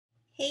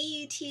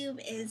Hey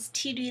YouTube, it's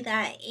To Do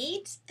That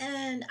 8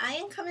 and I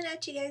am coming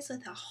at you guys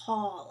with a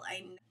haul.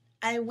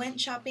 I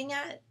went shopping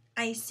at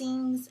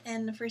Icings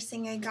and the first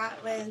thing I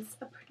got was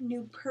a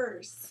new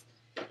purse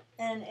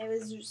and it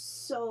was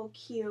just so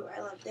cute.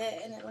 I loved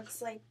it and it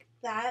looks like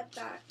that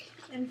back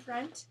and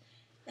front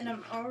and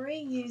I'm already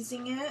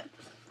using it,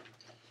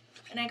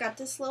 and I got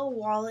this little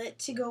wallet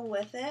to go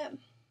with it.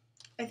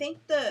 I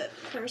think the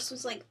purse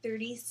was like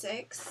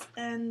 $36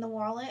 and the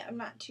wallet, I'm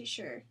not too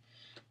sure.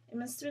 It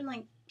must have been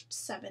like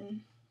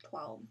 $7,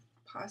 $12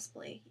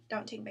 possibly.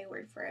 Don't take my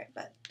word for it,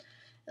 but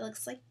it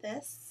looks like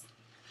this.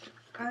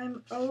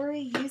 I'm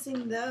already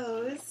using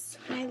those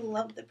and I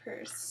love the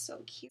purse.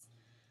 So cute.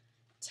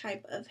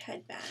 Type of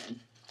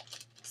headband.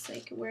 So I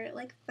could wear it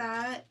like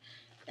that.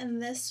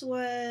 And this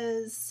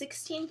was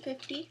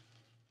 $16.50.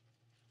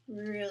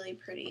 Really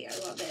pretty. I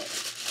love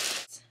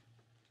it.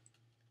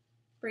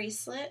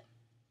 Bracelet.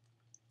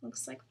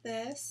 Looks like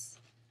this.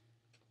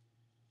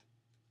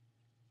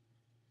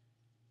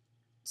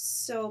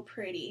 So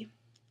pretty.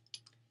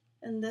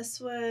 And this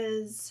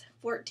was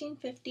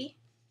 $14.50.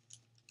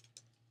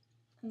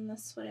 And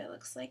that's what it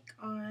looks like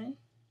on.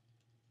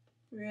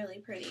 Really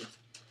pretty.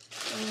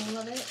 I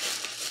love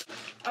it.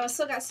 I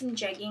also got some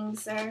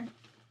jeggings there.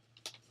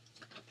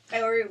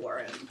 I already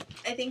wore them.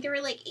 I think they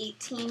were like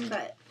 18,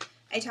 but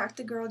I talked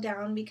the girl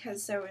down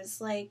because there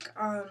was like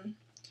a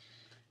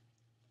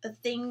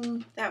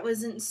thing that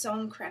wasn't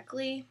sewn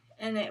correctly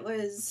and it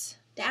was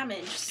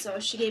damaged, so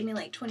she gave me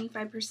like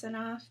 25%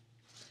 off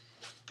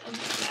of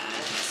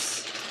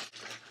that.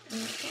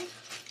 Okay.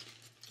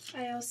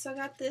 I also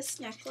got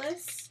this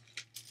necklace,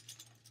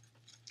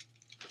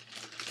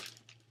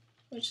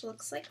 which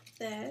looks like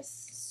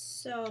this.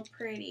 So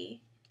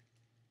pretty.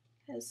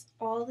 Has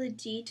all the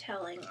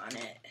detailing on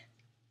it.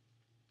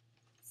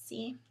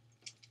 See?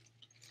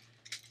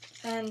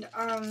 And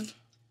I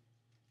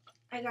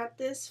got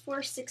this for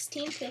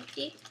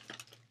 $16.50.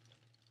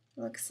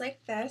 Looks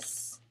like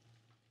this.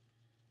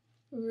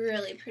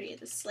 Really pretty.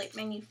 This is like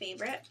my new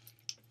favorite.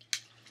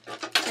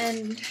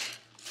 And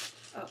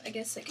oh, I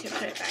guess I could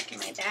put it back in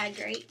my bag,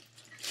 right?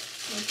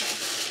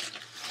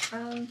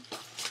 Okay.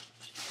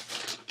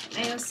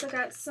 I also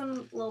got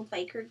some little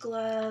biker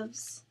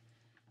gloves,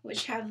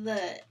 which have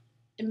the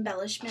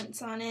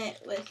embellishments on it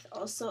with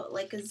also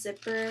like a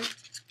zipper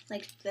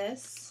like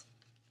this.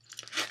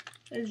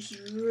 It's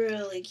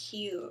really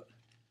cute.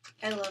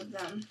 I love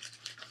them.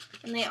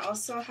 And they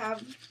also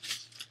have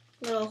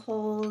little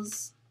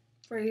holes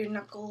for your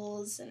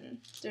knuckles and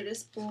they're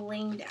just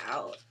blinged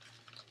out.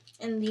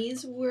 And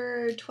these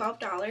were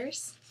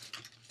 $12.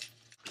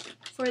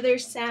 For their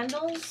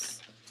sandals,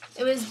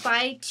 it was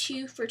buy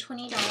two for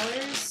 $20,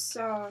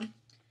 so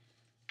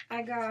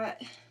I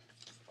got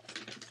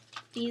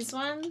these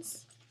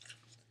ones,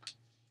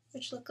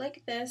 which look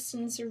like this,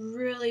 and it's a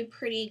really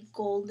pretty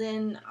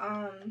golden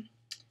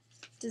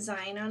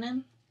design on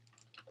them,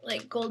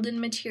 like golden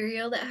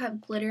material that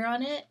have glitter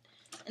on it,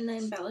 and the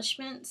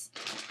embellishments.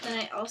 Then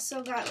I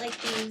also got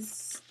like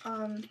these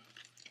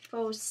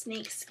faux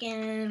snake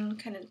skin,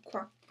 kind of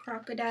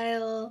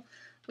crocodile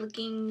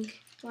looking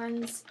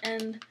ones,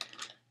 and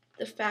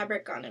the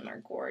fabric on them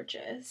are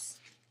gorgeous.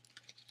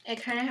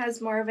 It kind of has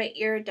more of an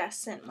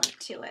iridescent look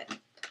to it.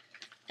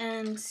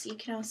 And you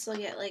can also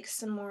get like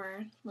some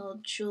more little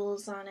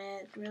jewels on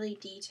it, really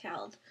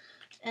detailed.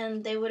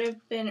 And they would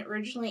have been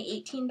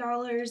originally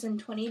 $18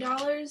 and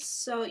 $20,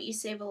 so you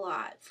save a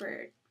lot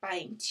for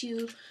buying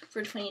two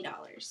for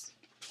 $20.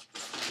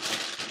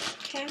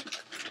 Okay,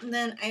 and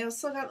then I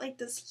also got like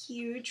this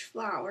huge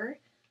flower,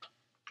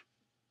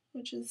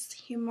 which is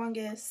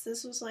humongous.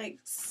 This was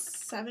like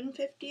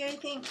 $7.50, I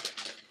think.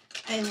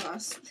 I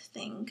lost the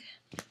thing.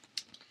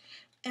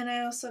 And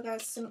I also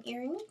got some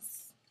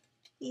earrings.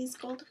 These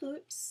gold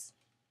hoops.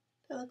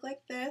 They look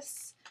like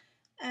this.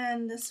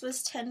 And this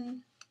was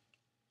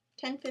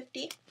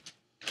 $10.50.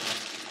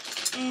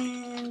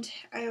 And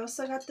I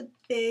also got the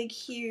big,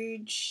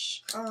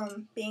 huge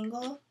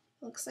bangle.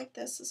 It looks like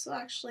this. This will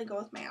actually go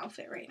with my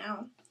outfit right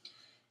now.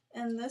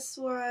 And this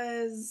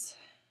was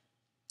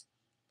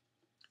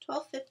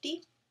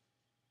 $12.50.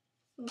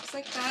 Looks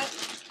like that.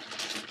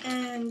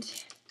 And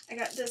I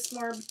got this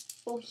more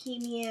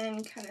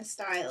bohemian kind of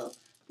style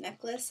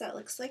necklace that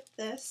looks like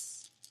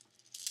this.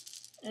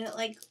 And it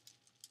like,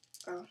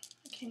 oh,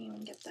 I can't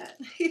even get that.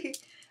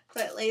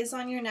 But it lays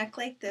on your neck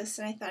like this,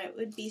 and I thought it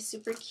would be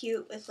super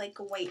cute with like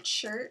a white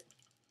shirt.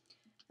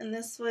 And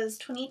this was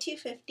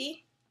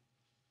 $22.50.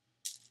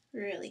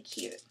 Really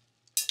cute.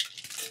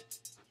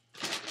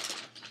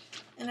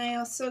 And I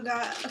also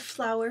got a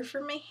flower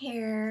for my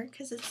hair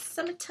because it's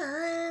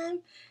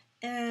summertime.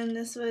 And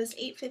this was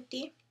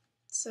 $8.50.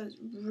 So it's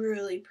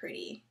really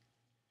pretty.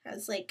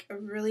 Has like a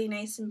really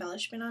nice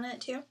embellishment on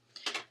it too.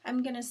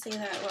 I'm gonna say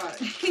that a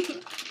lot.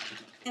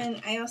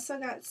 And I also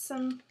got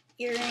some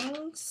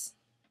earrings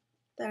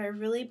that are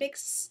really big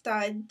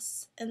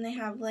studs, and they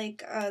have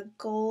like a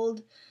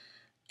gold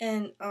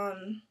and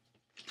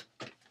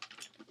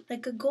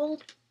like a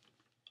gold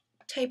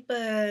type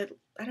of,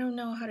 I don't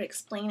know how to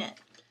explain it,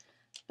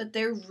 but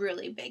they're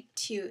really big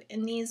too.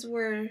 And these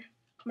were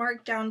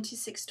marked down to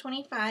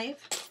 $6.25.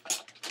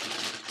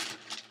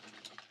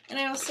 And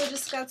I also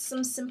just got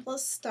some simple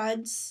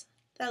studs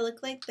that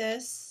look like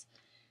this.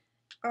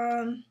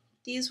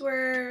 These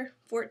were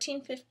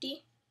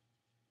 $14.50.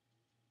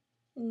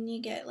 And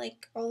you get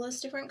like all those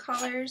different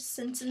colors.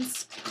 Since in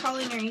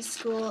culinary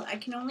school, I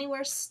can only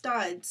wear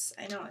studs.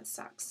 I know it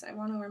sucks. I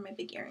want to wear my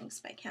big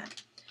earrings, but I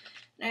can't.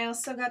 And I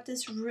also got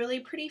this really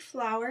pretty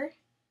flower.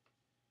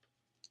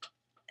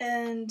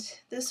 And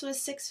this was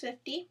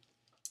 $6.50.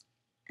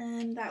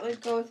 And that would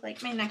go with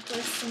like my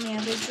necklace and the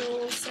other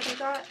jewels that I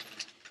got.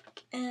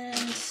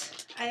 And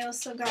I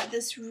also got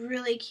this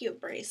really cute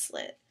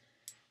bracelet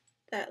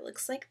that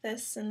looks like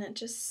this, and it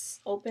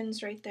just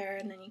opens right there,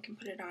 and then you can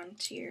put it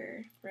onto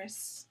your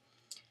wrists.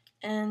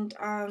 And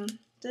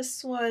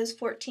this was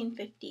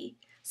 $14.50.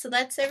 So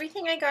that's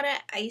everything I got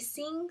at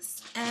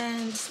Icings.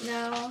 And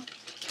now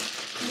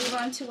move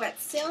on to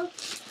Wetseal.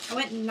 I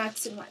went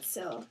nuts in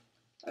Wetseal.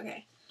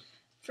 Okay,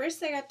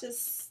 first I got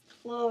this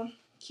little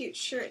cute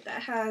shirt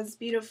that has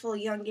beautiful,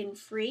 young, and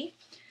free.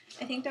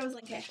 I think that was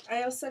like, okay.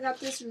 I also got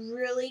this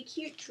really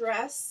cute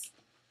dress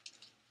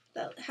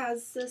that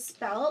has this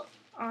belt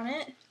on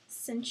it,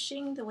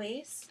 cinching the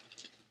waist,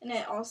 and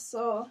it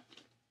also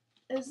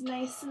is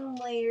nice and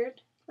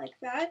layered like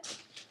that.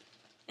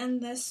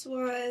 And this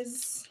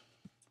was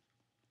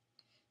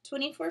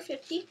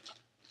 $24.50.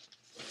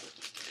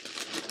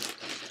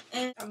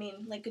 And I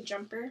mean, like a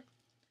jumper,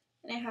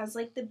 and it has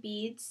like the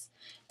beads.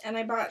 And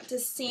I bought the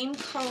same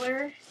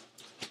color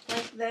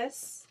like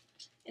this,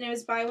 and it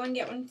was buy one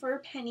get one for a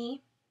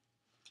penny.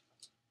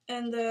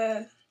 And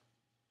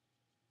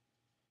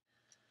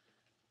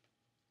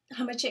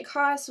how much it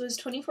cost was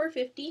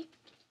 $24.50.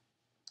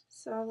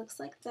 So it looks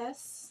like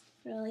this,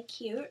 really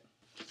cute.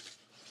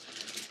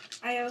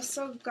 I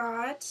also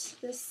got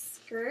this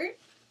skirt,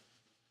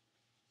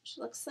 which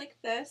looks like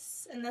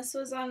this, and this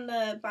was on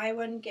the buy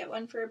one get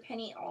one for a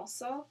penny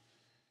also.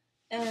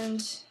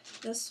 And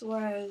this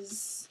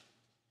was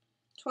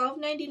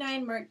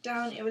 $12.99 marked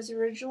down. It was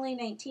originally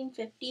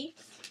 $19.50,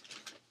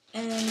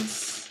 and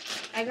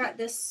I got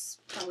this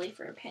probably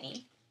for a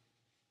penny.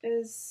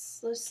 It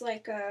looks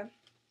like a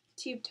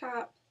tube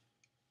top,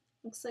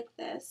 looks like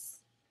this,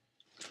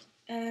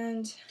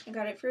 and I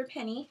got it for a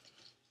penny.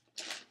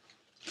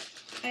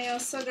 I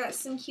also got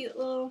some cute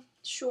little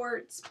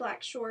shorts,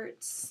 black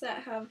shorts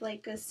that have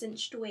like a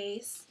cinched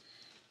waist,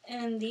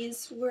 and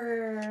these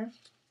were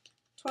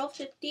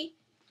 $12.50.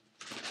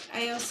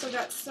 I also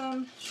got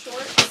some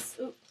shorts,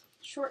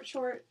 short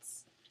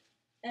shorts,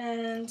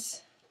 and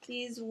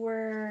these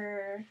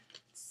were,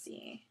 let's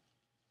see,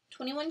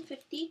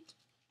 $21.50.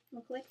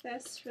 Look like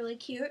this, really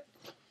cute.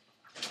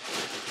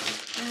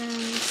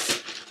 And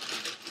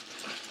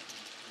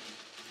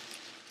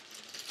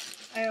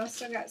I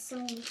also got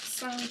some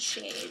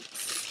sunshades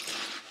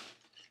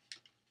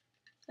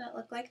that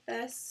look like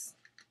this.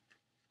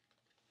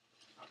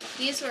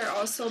 These were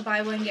also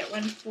buy one get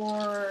one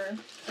for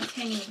a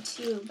penny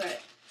too,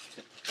 but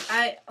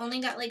I only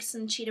got like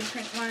some cheetah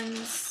print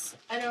ones.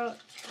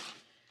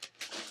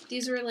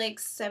 These were like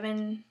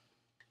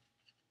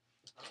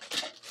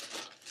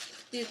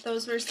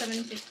those were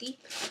 $7.50.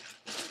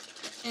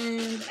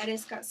 And I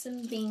just got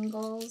some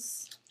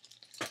bangles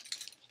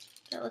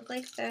that look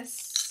like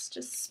this.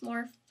 Just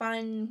more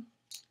fun,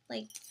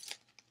 like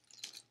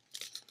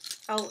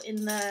out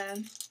in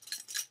the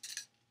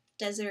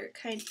desert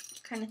kind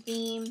of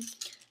theme.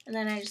 And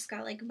then I just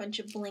got like a bunch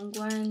of bling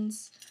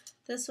ones.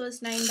 This was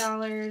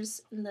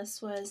 $9 and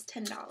this was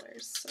 $10.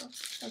 So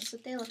that's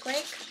what they look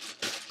like.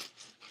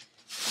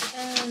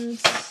 And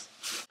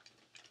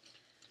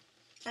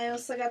I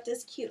also got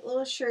this cute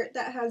little shirt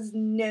that has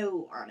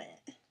no on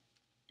it.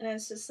 And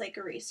it's just like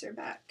eraser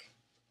back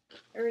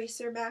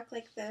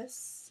like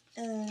this.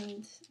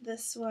 And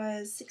this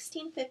was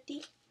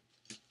 $16.50.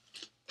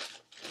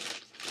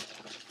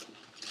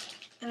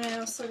 And I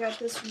also got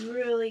this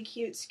really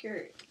cute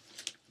skirt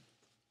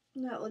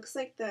that looks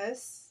like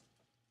this.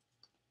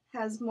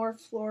 Has more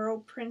floral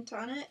print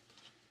on it.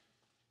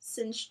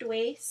 Cinched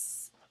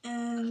waist.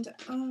 And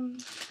I'm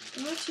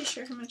not too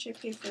sure how much I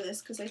paid for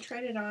this because I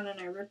tried it on and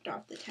I ripped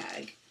off the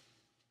tag.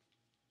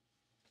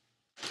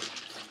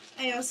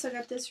 I also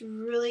got this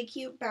really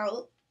cute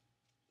belt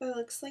that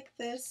looks like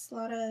this, a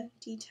lot of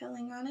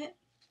detailing on it.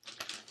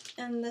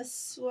 And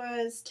this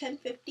was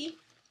 $10.50.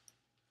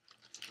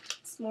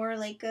 It's more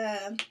like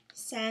a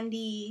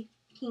sandy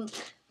pink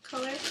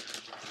color.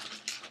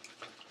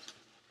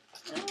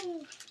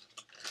 Oh.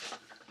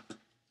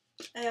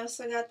 I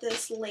also got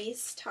this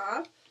lace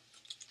top.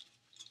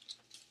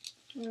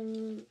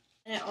 And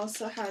it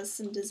also has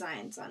some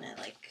designs on it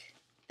like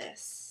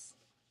this.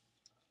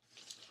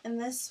 And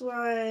this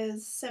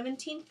was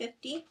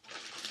 $17.50.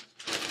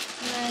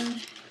 And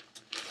then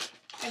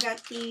I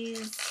got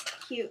these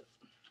cute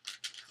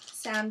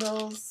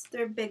sandals.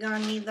 They're big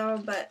on me though,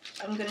 but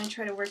I'm going to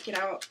try to work it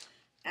out.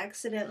 I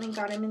accidentally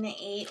got them in an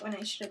 8 when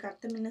I should have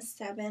got them in a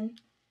 7.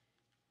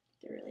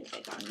 They're really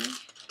big on me.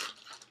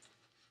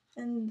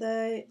 And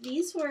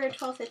these were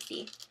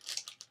 $12.50.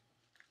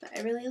 But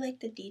I really like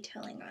the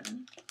detailing on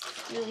them.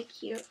 Really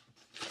cute.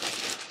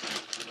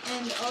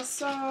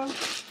 Also,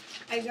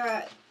 I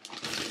got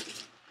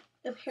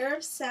a pair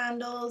of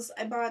sandals.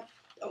 I bought,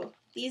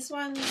 these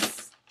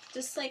ones,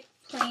 just like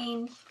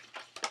plain,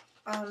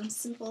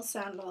 simple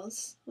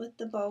sandals with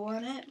the bow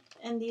on it.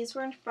 And these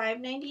were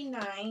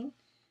 $5.99.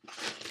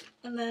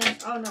 And then,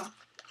 oh no,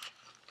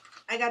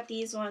 I got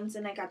these ones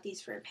and I got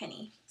these for a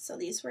penny. So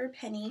these were a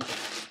penny.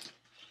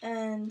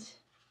 And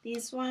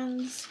these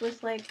ones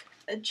with like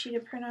a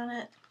cheetah print on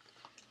it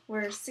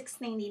were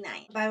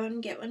 $6.99. Buy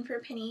one, get one for a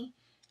penny.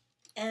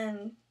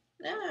 And,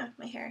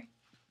 my hair.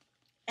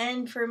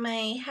 And for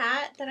my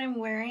hat that I'm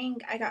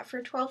wearing, I got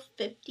for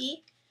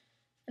 $12.50.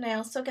 And I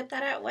also get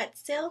that at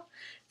Wetseal.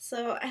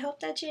 So I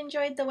hope that you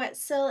enjoyed the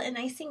Wetseal and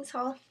Icings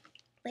haul.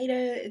 Later,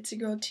 it's a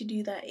girl to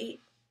do that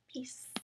 8. Peace.